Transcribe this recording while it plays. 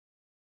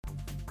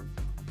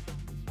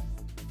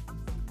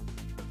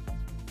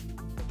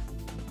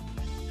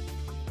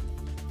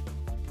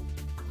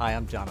Hi,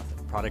 I'm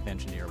Jonathan, product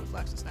engineer with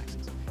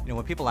LexisNexis.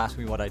 When people ask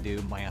me what I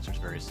do, my answer is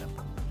very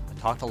simple. I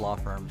talk to law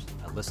firms,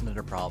 I listen to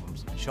their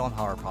problems, and show them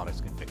how our products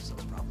can fix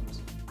those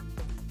problems.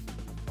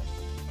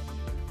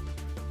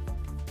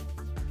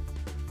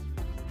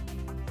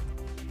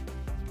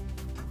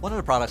 One of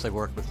the products I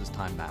work with is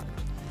Time Matters.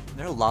 And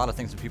there are a lot of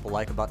things that people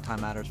like about Time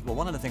Matters, but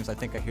one of the things I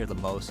think I hear the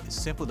most is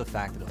simply the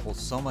fact that it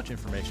holds so much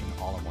information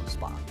all in one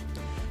spot.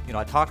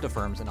 I talk to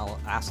firms and I'll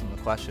ask them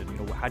the question,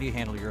 how do you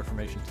handle your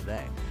information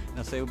today? And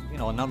they'll say,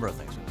 a number of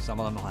things. Some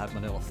of them will have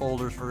manila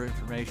folders for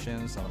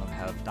information, some of them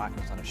have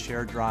documents on a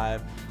shared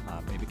drive,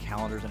 maybe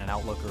calendars in an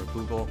Outlook or a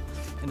Google.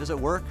 And does it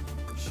work?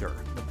 Sure.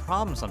 The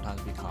problem sometimes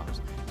becomes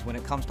is when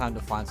it comes time to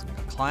find something.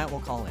 A client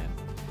will call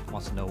in,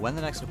 wants to know when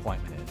the next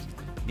appointment is,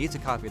 needs a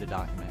copy of the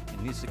document,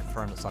 and needs to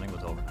confirm that something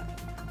was overnight.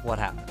 What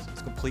happens?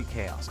 It's complete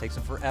chaos. Takes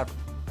them forever.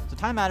 So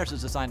Time Matters is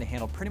designed to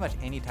handle pretty much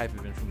any type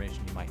of information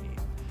you might need.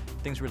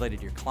 Things related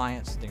to your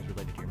clients, things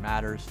related to your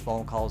matters,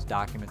 phone calls,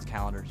 documents,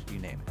 calendars, you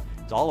name it.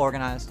 It's all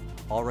organized,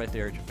 all right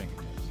there at your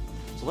fingertips.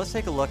 So let's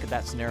take a look at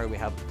that scenario we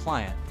have with the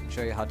client and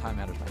show you how Time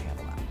Matters might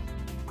handle that.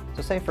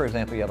 So say, for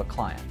example, you have a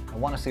client and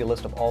want to see a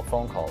list of all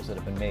phone calls that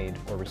have been made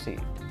or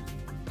received.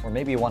 Or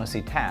maybe you want to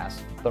see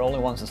tasks, but only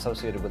ones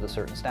associated with a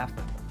certain staff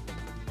member.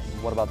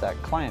 What about that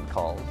client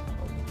call?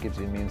 It gives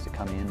you the means to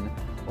come in,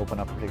 open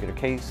up a particular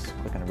case,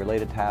 click on a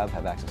related tab,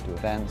 have access to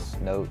events,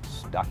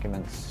 notes,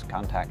 documents,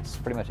 contacts,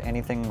 pretty much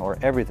anything or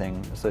everything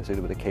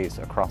associated with a case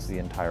across the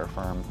entire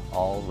firm,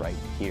 all right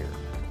here.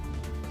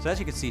 So as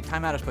you can see,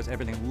 Time Matters puts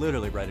everything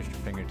literally right at your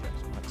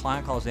fingertips. When a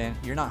client calls in,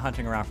 you're not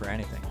hunting around for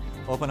anything.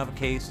 Open up a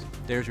case,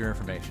 there's your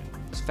information.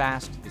 It's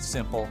fast, it's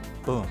simple,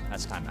 boom,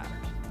 that's Time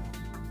Matters.